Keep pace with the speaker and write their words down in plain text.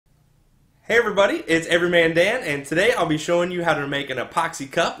Hey everybody, it's Everymandan, and today I'll be showing you how to make an epoxy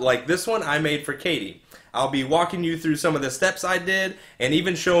cup like this one I made for Katie. I'll be walking you through some of the steps I did, and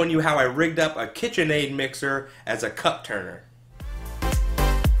even showing you how I rigged up a KitchenAid mixer as a cup turner.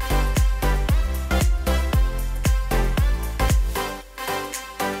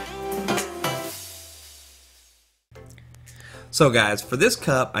 So guys, for this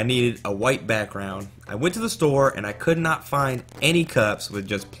cup I needed a white background. I went to the store and I could not find any cups with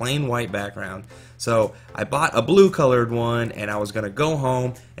just plain white background. So I bought a blue colored one and I was going to go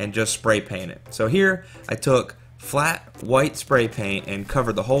home and just spray paint it. So here I took flat white spray paint and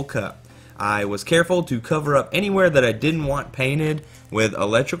covered the whole cup. I was careful to cover up anywhere that I didn't want painted with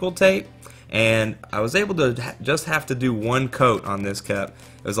electrical tape, and I was able to just have to do one coat on this cup.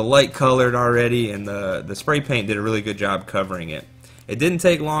 It was a light colored already, and the spray paint did a really good job covering it. It didn't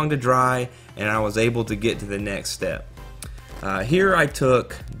take long to dry, and I was able to get to the next step. Here I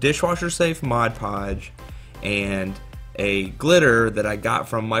took dishwasher safe Mod Podge and a glitter that I got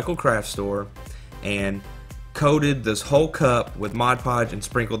from Michael Craft Store, and coated this whole cup with Mod Podge and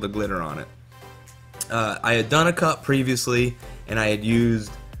sprinkled the glitter on it. I had done a cup previously and I had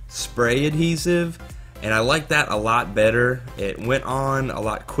used spray adhesive, and I liked that a lot better. It went on a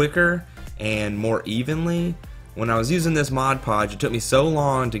lot quicker and more evenly. When I was using this Mod Podge, it took me so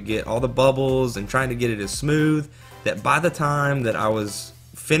long to get all the bubbles and trying to get it as smooth that by the time that I was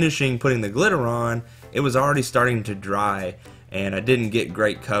finishing putting the glitter on, it was already starting to dry and I didn't get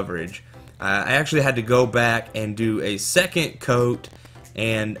great coverage. I actually had to go back and do a second coat,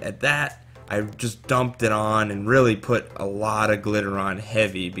 and at that I just dumped it on and really put a lot of glitter on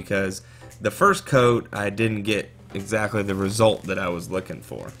heavy, because the first coat I didn't get exactly the result that I was looking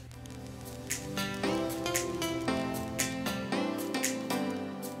for.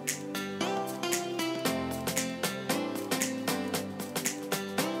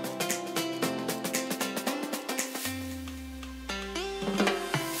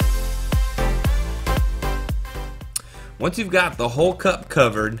 Once you've got the whole cup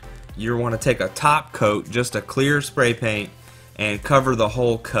covered, you want to take a top coat, just a clear spray paint, and cover the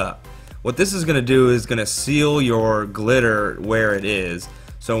whole cup. What this is going to do is going to seal your glitter where it is.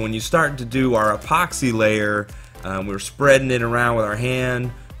 So when you start to do our epoxy layer, we're spreading it around with our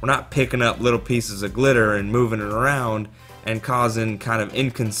hand. We're not picking up little pieces of glitter and moving it around and causing kind of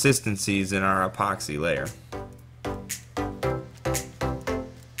inconsistencies in our epoxy layer.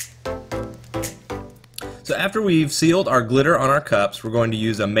 So after we've sealed our glitter on our cups, we're going to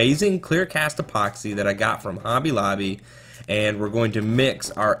use Amazing Clear Cast Epoxy that I got from Hobby Lobby, and we're going to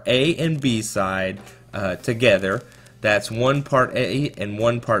mix our A and B side together. That's 1 part A and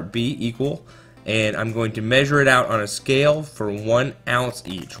 1 part B equal, and I'm going to measure it out on a scale for 1 ounce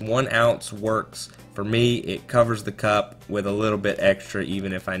each. 1 ounce works for me. It covers the cup with a little bit extra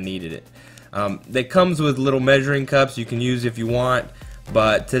even if I needed it. That comes with little measuring cups you can use if you want,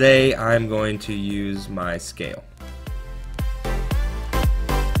 but today I'm going to use my scale.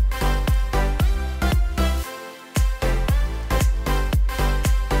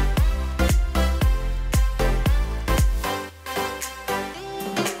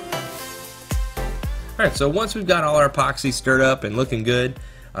 Alright, so once we've got all our epoxy stirred up and looking good,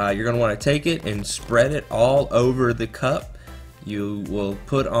 you're going to want to take it and spread it all over the cup. You will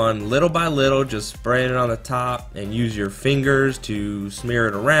put on little by little, just spraying it on the top, and use your fingers to smear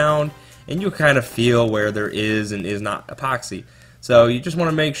it around, and you'll kind of feel where there is and is not epoxy. So you just want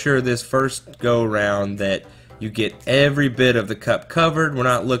to make sure this first go around that you get every bit of the cup covered. We're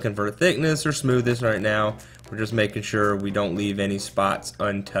not looking for thickness or smoothness right now. We're just making sure we don't leave any spots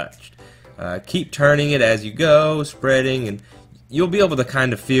untouched. Keep turning it as you go, spreading, and you'll be able to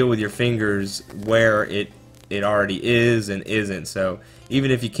kind of feel with your fingers where it already is and isn't. So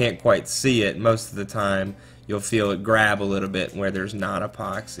even if you can't quite see it, most of the time you'll feel it grab a little bit where there's not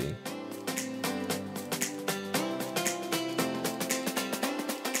epoxy.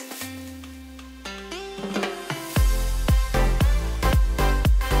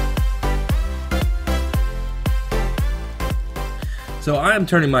 So I'm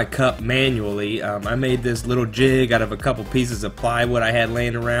turning my cup manually. I made this little jig out of a couple pieces of plywood I had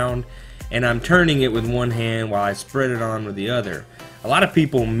laying around, and I'm turning it with one hand while I spread it on with the other. A lot of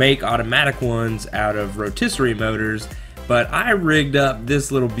people make automatic ones out of rotisserie motors, but I rigged up this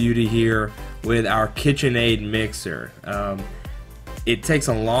little beauty here with our KitchenAid mixer. It takes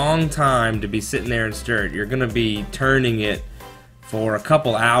a long time to be sitting there and stir it. You're going to be turning it for a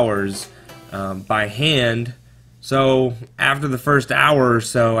couple hours by hand. So after the first hour or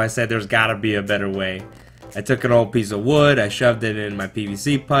so, I said there's got to be a better way. I took an old piece of wood, I shoved it in my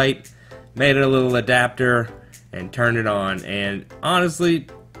PVC pipe, made it a little adapter, and turned it on. And honestly,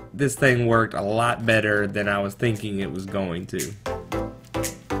 this thing worked a lot better than I was thinking it was going to.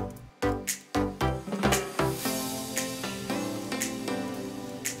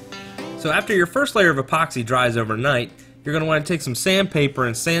 So after your first layer of epoxy dries overnight, you're going to want to take some sandpaper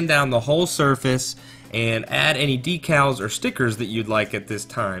and sand down the whole surface and add any decals or stickers that you'd like at this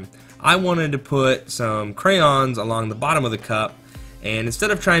time. I wanted to put some crayons along the bottom of the cup, and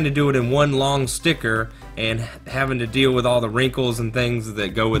instead of trying to do it in one long sticker and having to deal with all the wrinkles and things that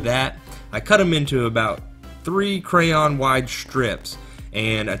go with that, I cut them into about 3 crayon wide strips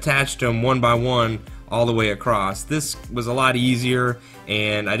and attached them one by one all the way across. This was a lot easier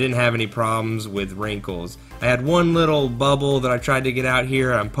and I didn't have any problems with wrinkles. I had one little bubble that I tried to get out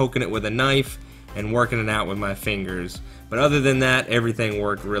here. I'm poking it with a knife and working it out with my fingers. But other than that, everything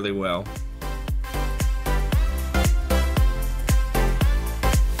worked really well.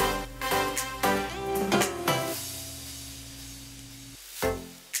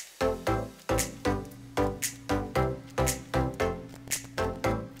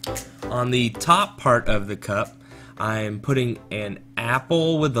 On the top part of the cup, I'm putting an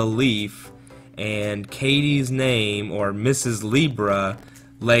apple with a leaf and Katie's name, or Mrs. Libra,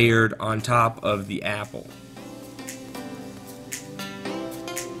 layered on top of the apple.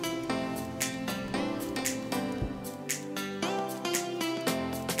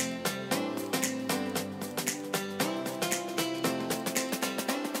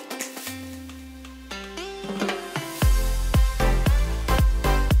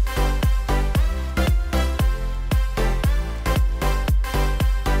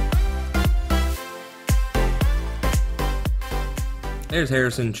 There's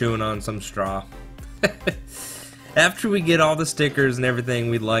Harrison chewing on some straw. After we get all the stickers and everything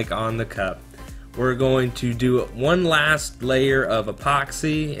we like on the cup, we're going to do one last layer of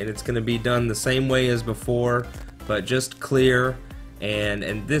epoxy, and it's going to be done the same way as before, but just clear.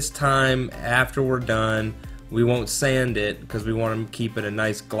 And this time, after we're done, we won't sand it because we want to keep it a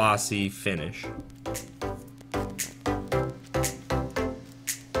nice glossy finish.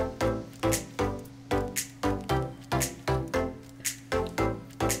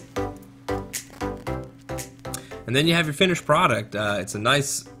 And then you have your finished product. It's a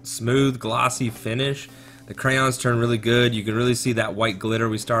nice, smooth, glossy finish. The crayons turn really good. You can really see that white glitter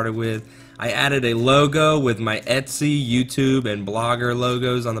we started with. I added a logo with my Etsy, YouTube, and Blogger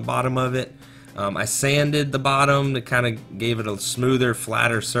logos on the bottom of it. I sanded the bottom to kind of gave it a smoother,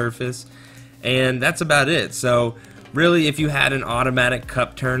 flatter surface. And that's about it. So really, if you had an automatic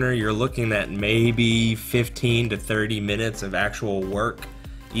cup turner, you're looking at maybe 15 to 30 minutes of actual work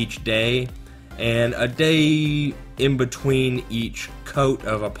each day, and a day in between each coat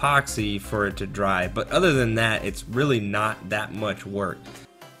of epoxy for it to dry. But other than that, it's really not that much work.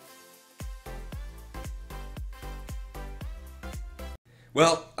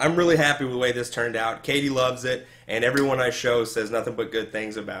 Well, I'm really happy with the way this turned out. Katie loves it, and everyone I show says nothing but good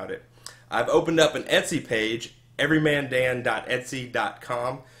things about it. I've opened up an Etsy page,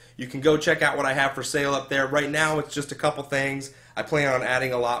 everymandan.etsy.com. You can go check out what I have for sale up there. Right now, it's just a couple things. I plan on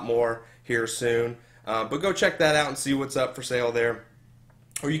adding a lot more here soon. But go check that out and see what's up for sale there.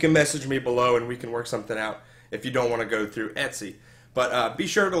 Or you can message me below and we can work something out if you don't want to go through Etsy. But be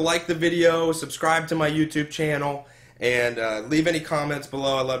sure to like the video, subscribe to my YouTube channel, and leave any comments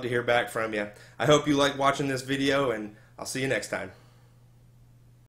below. I'd love to hear back from you. I hope you like watching this video, and I'll see you next time.